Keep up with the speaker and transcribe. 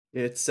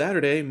It's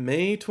Saturday,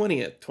 May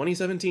 20th,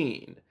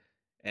 2017,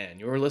 and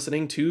you're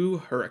listening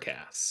to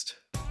Hurricast.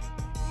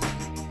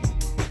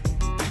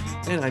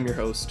 And I'm your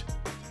host,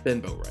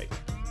 Ben Boatwright.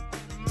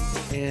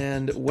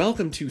 And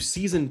welcome to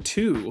Season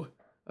 2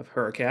 of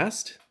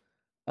Hurricast.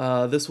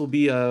 This will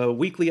be a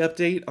weekly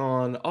update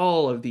on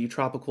all of the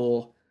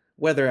tropical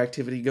weather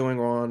activity going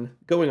on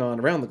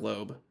around the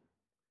globe.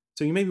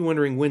 So you may be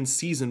wondering when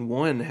Season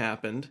 1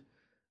 happened.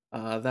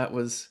 That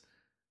was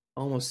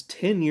almost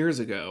 10 years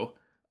ago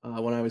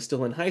when I was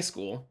still in high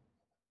school.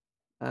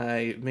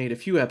 I made a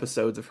few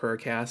episodes of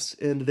Hurricast,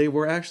 and they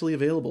were actually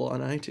available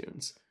on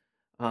iTunes.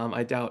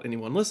 I doubt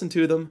anyone listened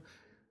to them,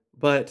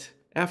 but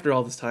after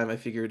all this time, I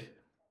figured,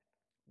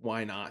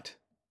 why not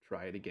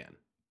try it again?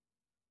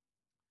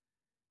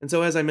 And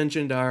so, as I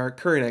mentioned, our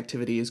current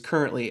activity is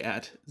currently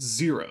at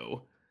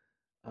 0.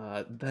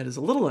 That is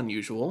a little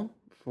unusual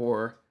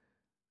for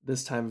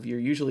this time of year.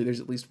 Usually,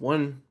 there's at least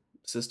one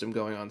system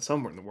going on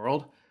somewhere in the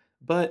world,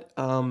 but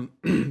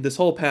this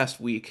whole past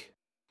week,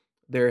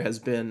 there has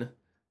been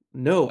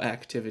no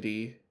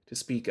activity to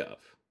speak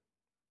of.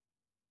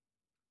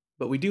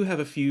 But we do have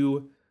a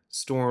few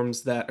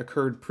storms that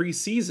occurred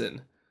preseason,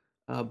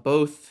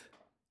 both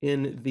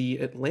in the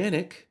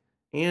Atlantic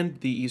and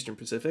the Eastern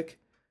Pacific,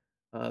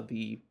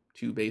 the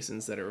two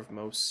basins that are of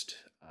most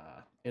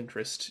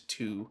interest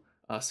to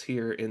us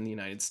here in the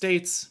United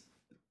States.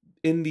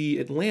 In the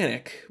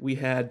Atlantic, we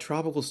had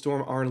Tropical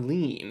Storm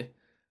Arlene,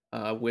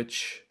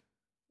 which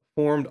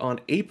formed on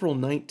April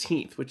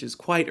 19th, which is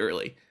quite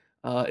early.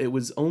 It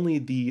was only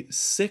the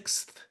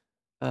sixth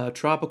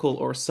tropical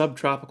or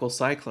subtropical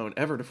cyclone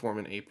ever to form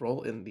in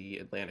April in the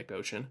Atlantic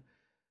Ocean.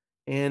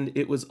 And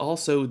it was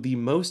also the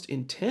most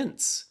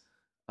intense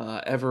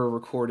ever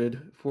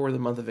recorded for the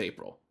month of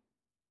April.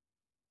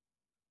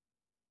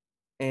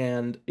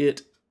 And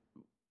it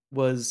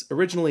was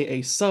originally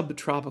a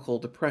subtropical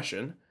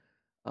depression.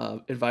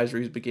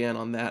 Advisories began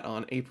on that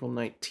on April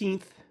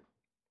 19th,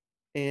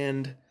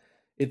 and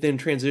it then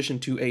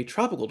transitioned to a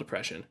tropical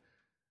depression,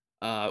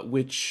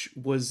 which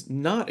was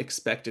not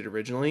expected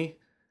originally.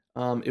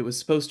 It was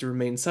supposed to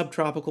remain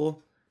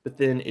subtropical, but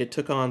then it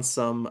took on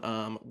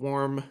some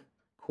warm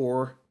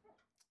core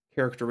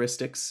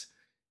characteristics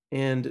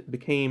and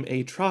became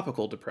a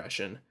tropical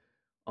depression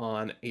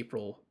on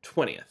April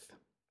 20th.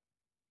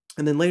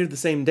 And then later the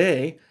same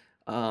day,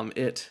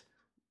 it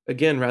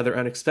again rather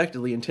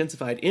unexpectedly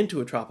intensified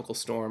into a tropical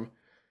storm,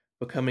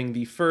 becoming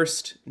the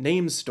first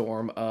named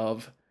storm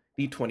of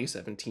the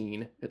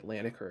 2017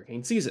 Atlantic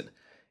hurricane season.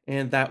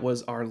 And that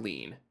was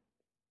Arlene.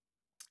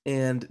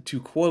 And to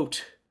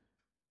quote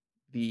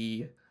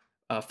the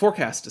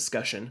forecast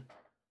discussion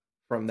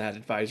from that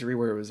advisory,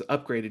 where it was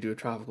upgraded to a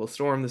tropical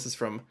storm, this is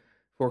from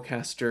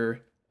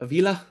forecaster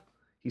Avila.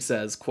 He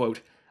says,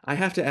 quote, "I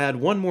have to add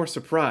one more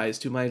surprise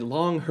to my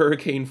long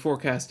hurricane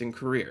forecasting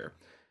career.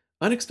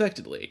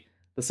 Unexpectedly,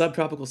 the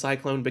subtropical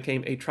cyclone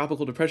became a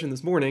tropical depression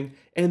this morning,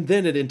 and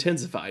then it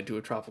intensified to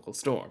a tropical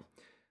storm."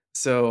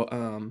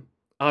 So,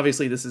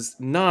 obviously, this is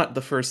not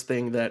the first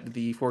thing that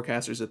the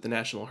forecasters at the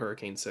National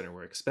Hurricane Center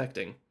were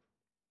expecting.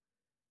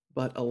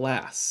 But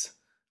alas,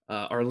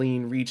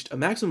 Arlene reached a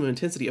maximum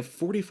intensity of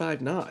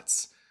 45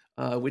 knots,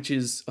 which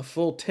is a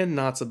full 10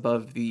 knots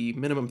above the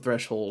minimum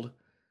threshold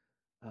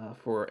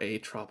for a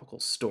tropical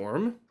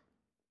storm.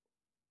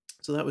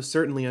 So that was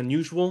certainly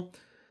unusual.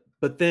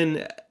 But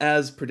then,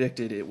 as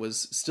predicted, it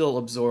was still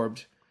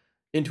absorbed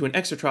into an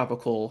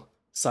extratropical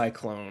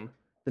cyclone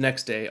the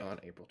next day on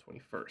April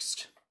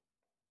 21st.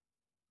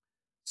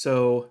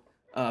 So,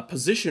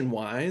 position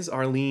wise,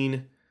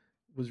 Arlene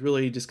was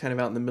really just kind of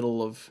out in the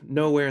middle of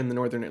nowhere in the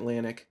northern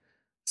Atlantic,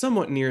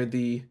 somewhat near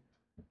the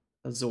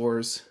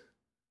Azores,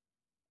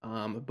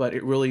 but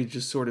it really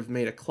just sort of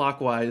made a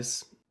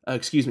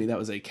that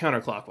was a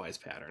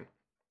counterclockwise pattern,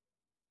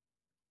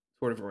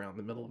 sort of around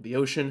the middle of the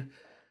ocean,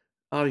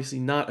 obviously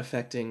not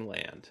affecting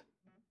land.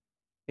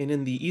 And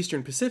in the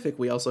eastern Pacific,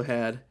 we also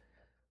had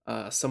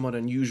a somewhat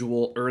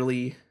unusual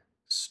early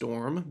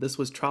storm. This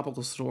was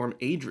Tropical Storm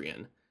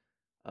Adrian,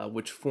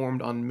 which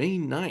formed on May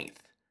 9th,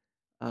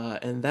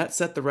 and that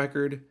set the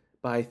record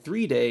by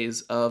 3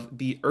 days of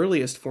the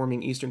earliest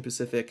forming eastern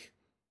Pacific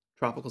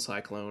tropical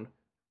cyclone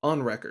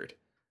on record.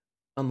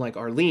 Unlike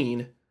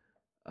Arlene,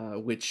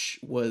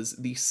 which was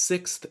the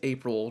sixth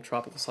April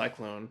tropical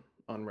cyclone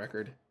on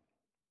record,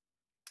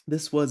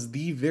 this was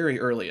the very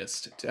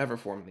earliest to ever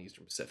form in the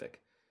eastern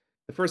Pacific.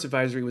 The first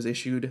advisory was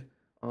issued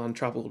on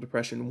Tropical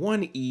Depression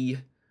 1E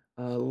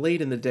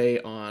late in the day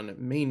on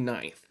May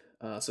 9th,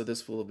 so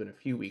this will have been a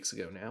few weeks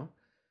ago now.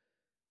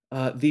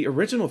 The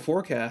original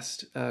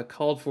forecast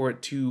called for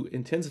it to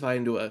intensify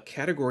into a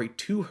Category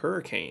 2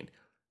 hurricane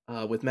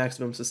with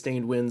maximum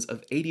sustained winds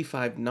of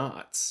 85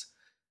 knots,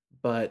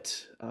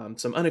 but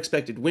some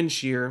unexpected wind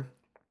shear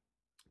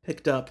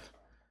picked up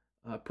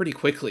pretty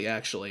quickly,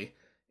 actually,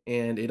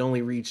 and it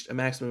only reached a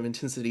maximum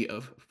intensity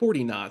of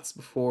 40 knots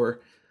before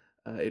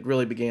it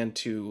really began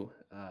to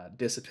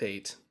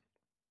dissipate,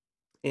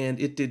 and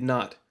it did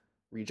not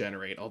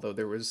regenerate, although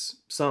there was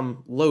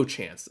some low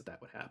chance that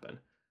that would happen.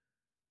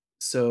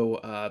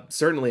 So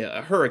certainly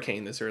a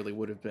hurricane this early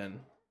would have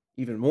been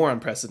even more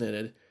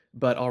unprecedented,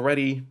 but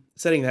already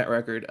setting that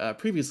record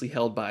previously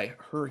held by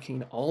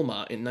Hurricane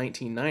Alma in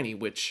 1990,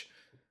 which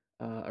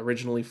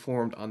originally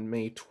formed on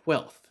May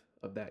 12th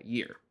of that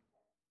year.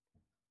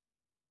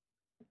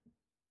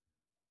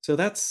 So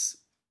that's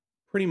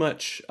pretty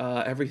much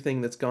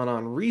everything that's gone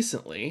on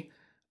recently,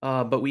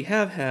 but we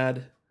have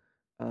had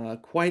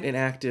quite an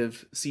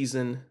active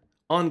season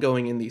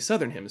ongoing in the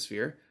Southern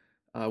Hemisphere,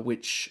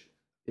 which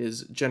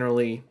is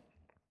generally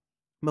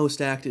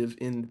most active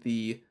in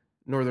the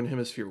Northern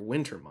Hemisphere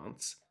winter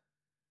months.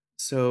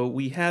 So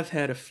we have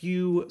had a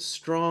few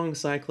strong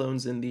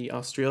cyclones in the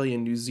Australia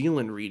and New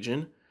Zealand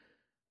region,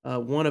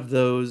 one of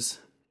those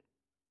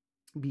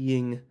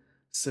being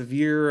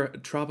severe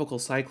tropical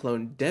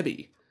cyclone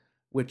Debbie,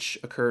 which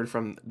occurred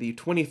from the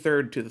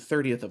 23rd to the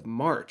 30th of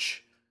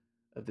March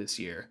of this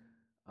year.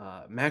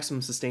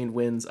 Maximum sustained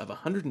winds of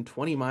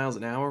 120 miles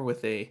an hour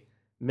with a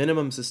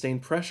minimum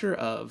sustained pressure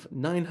of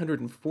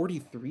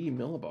 943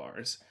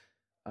 millibars.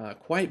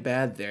 Quite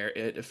bad there.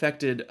 It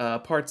affected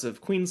parts of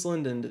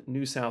Queensland and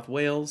New South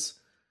Wales,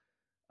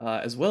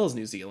 as well as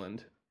New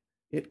Zealand.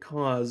 It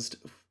caused,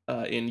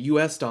 in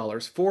US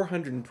dollars,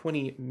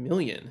 420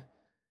 million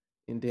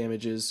in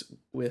damages,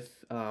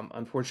 with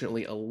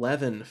unfortunately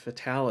 11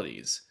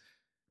 fatalities.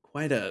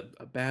 Quite a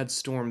bad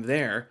storm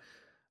there.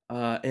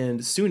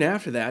 And soon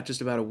after that, just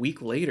about a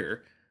week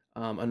later,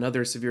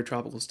 another severe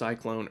tropical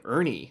cyclone,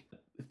 Ernie,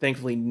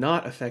 thankfully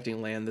not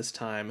affecting land this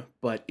time,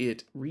 but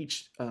it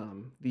reached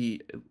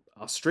the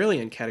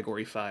Australian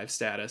Category 5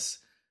 status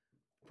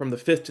from the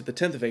 5th to the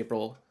 10th of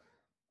April,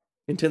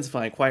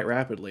 intensifying quite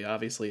rapidly,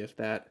 obviously, if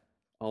that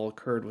all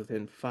occurred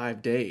within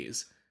 5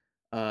 days.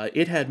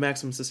 It had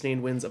maximum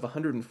sustained winds of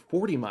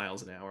 140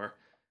 miles an hour,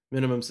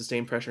 minimum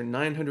sustained pressure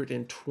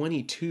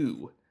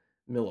 922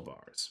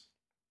 millibars.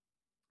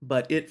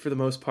 But it, for the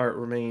most part,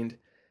 remained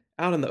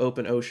out in the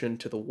open ocean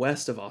to the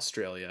west of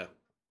Australia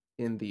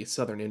in the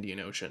southern Indian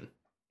Ocean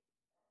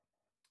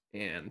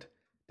and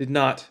did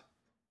not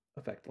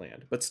affect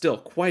land, but still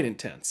quite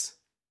intense.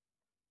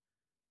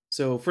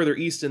 So, further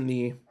east in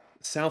the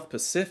South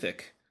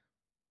Pacific,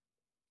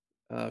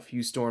 a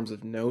few storms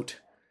of note.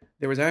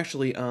 There was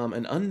actually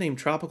an unnamed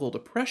tropical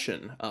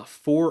depression,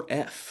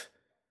 4F,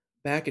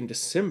 back in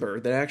December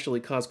that actually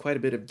caused quite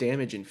a bit of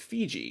damage in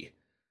Fiji.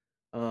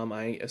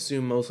 I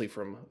assume mostly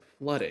from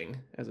flooding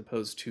as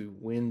opposed to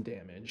wind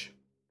damage.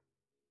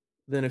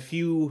 Then a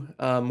few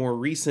more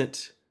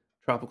recent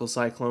tropical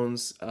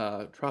cyclones,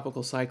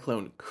 Tropical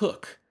Cyclone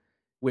Cook,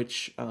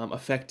 which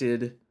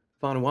affected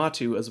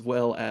Vanuatu as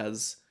well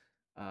as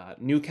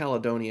New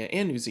Caledonia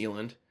and New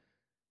Zealand.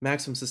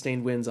 Maximum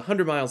sustained winds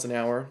 100 miles an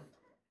hour.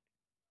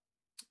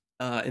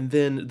 And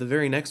then the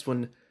very next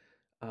one,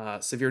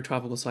 severe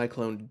tropical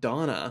cyclone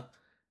Donna,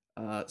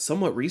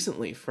 somewhat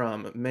recently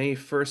from May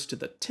 1st to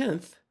the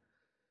 10th.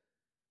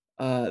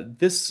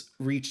 This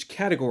reached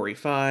Category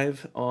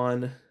 5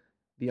 on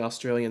the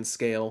Australian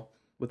scale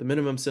with a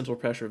minimum central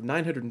pressure of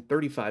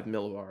 935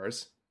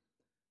 millibars.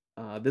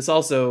 This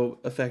also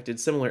affected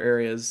similar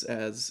areas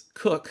as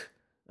Cook,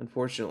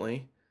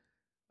 unfortunately,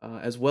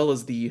 as well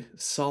as the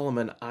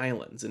Solomon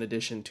Islands, in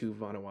addition to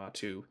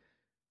Vanuatu,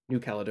 New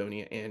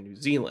Caledonia, and New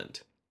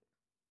Zealand.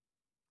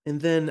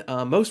 And then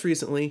most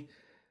recently,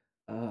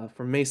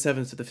 from May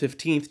 7th to the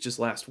 15th, just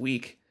last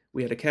week,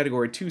 we had a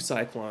Category 2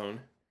 cyclone,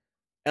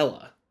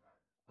 Ella,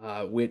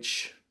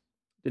 which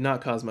did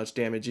not cause much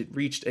damage. It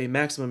reached a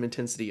maximum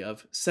intensity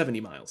of 70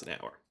 miles an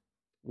hour,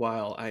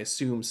 while I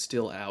assume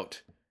still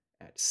out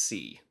at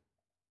sea.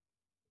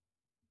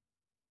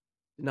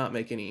 Did not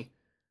make any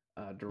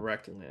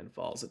direct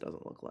landfalls, it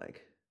doesn't look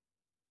like.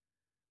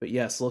 But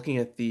yes, looking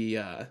at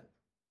the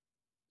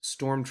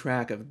storm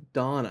track of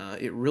Donna,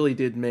 it really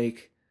did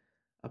make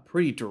a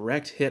pretty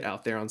direct hit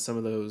out there on some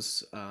of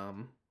those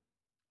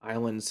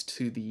islands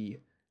to the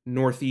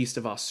northeast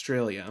of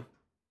Australia.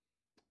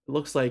 It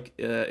looks like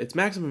its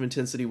maximum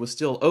intensity was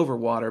still over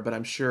water, but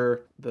I'm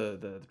sure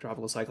the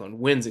tropical cyclone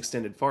winds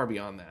extended far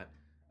beyond that,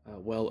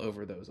 well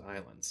over those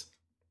islands.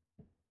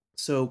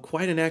 So,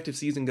 quite an active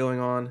season going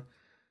on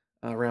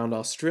around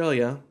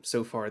Australia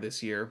so far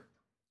this year.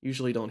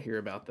 Usually don't hear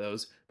about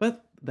those,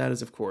 but that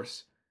is, of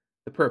course,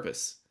 the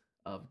purpose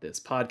of this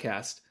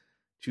podcast,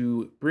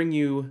 to bring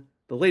you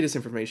the latest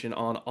information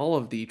on all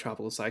of the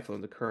tropical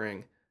cyclones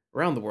occurring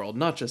around the world,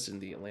 not just in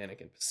the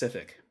Atlantic and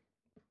Pacific.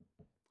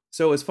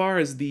 So, as far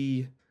as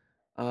the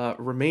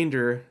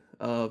remainder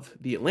of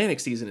the Atlantic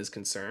season is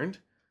concerned,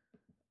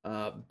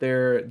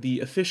 the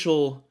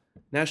official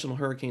National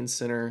Hurricane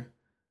Center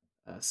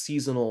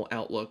seasonal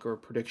outlook or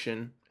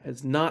prediction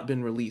has not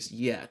been released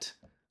yet.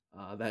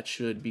 That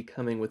should be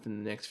coming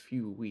within the next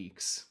few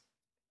weeks.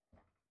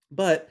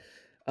 But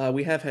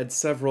we have had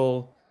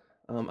several,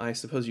 I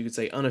suppose you could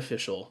say,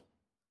 unofficial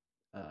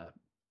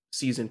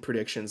season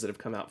predictions that have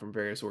come out from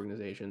various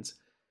organizations.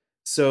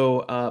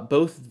 So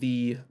both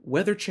the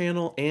Weather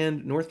Channel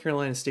and North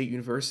Carolina State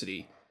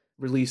University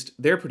released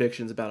their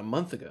predictions about a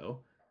month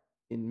ago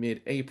in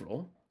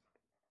mid-April.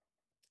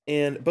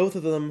 And both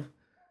of them,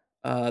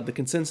 the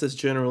consensus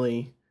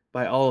generally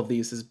by all of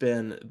these has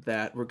been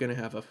that we're going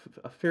to have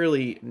a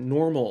fairly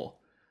normal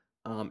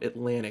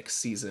Atlantic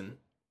season.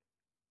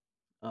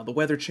 The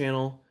Weather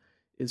Channel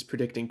is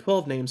predicting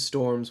 12 named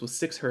storms with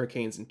 6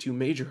 hurricanes and 2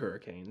 major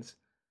hurricanes.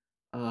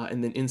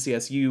 And then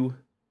NCSU,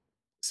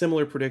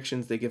 similar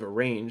predictions, they give a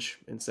range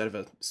instead of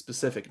a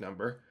specific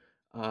number.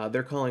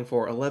 They're calling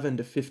for 11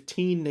 to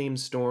 15 named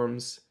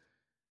storms,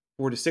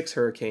 4 to 6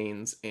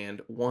 hurricanes,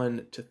 and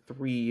 1 to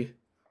 3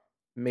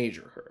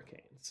 major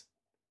hurricanes.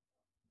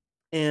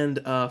 And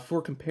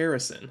for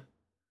comparison,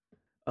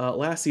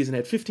 last season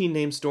had 15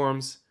 named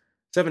storms,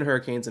 7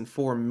 hurricanes, and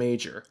 4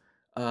 major,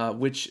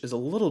 which is a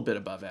little bit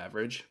above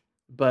average.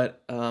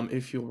 But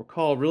if you'll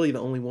recall, really the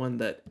only one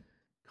that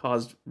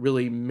caused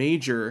really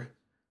major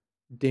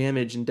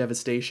damage and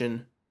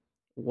devastation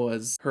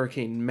was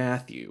Hurricane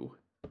Matthew,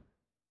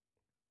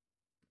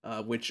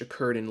 which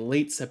occurred in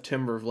late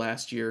September of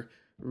last year,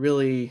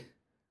 really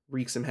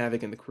wreaked some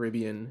havoc in the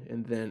Caribbean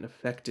and then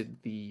affected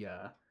the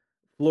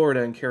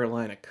Florida and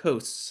Carolina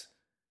coasts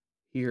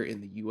here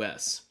in the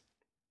US.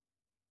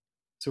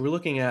 So we're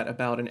looking at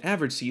about an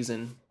average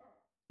season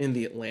in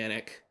the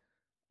Atlantic.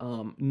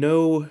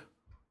 No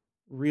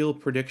real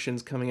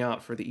predictions coming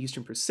out for the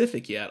Eastern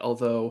Pacific yet,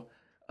 although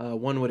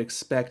one would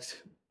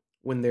expect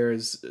when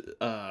there's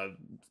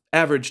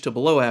average to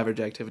below average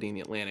activity in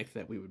the Atlantic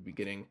that we would be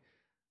getting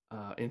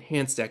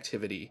enhanced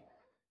activity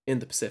in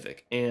the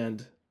Pacific.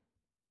 And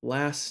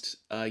last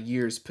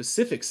year's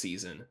Pacific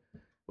season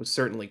was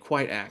certainly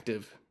quite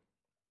active,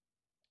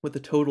 with a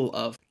total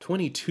of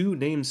 22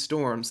 named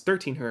storms,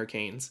 13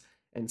 hurricanes,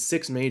 and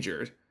 6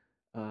 major.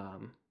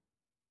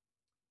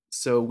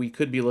 So we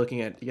could be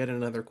looking at yet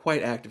another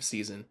quite active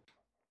season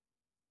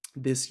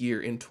this year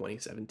in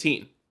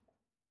 2017.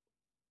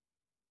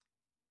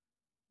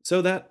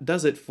 So that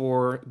does it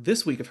for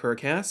this week of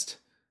Hurricast.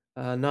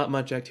 Not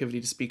much activity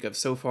to speak of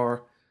so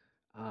far,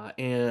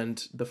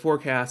 and the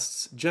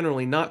forecasts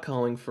generally not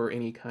calling for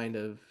any kind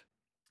of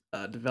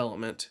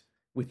development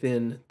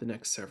within the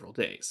next several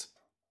days.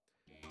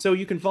 So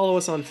you can follow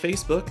us on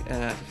Facebook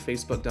at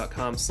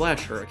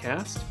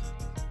facebook.com/Hurricast,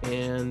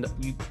 and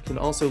you can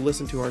also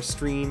listen to our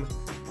stream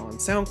on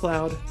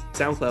SoundCloud,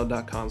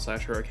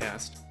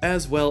 soundcloud.com/Hurricast,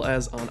 as well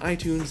as on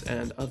iTunes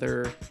and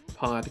other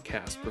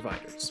podcast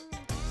providers.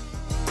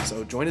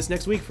 So join us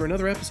next week for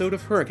another episode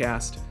of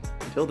Hurricast.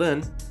 Until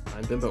then,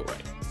 I'm Ben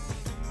Boatwright.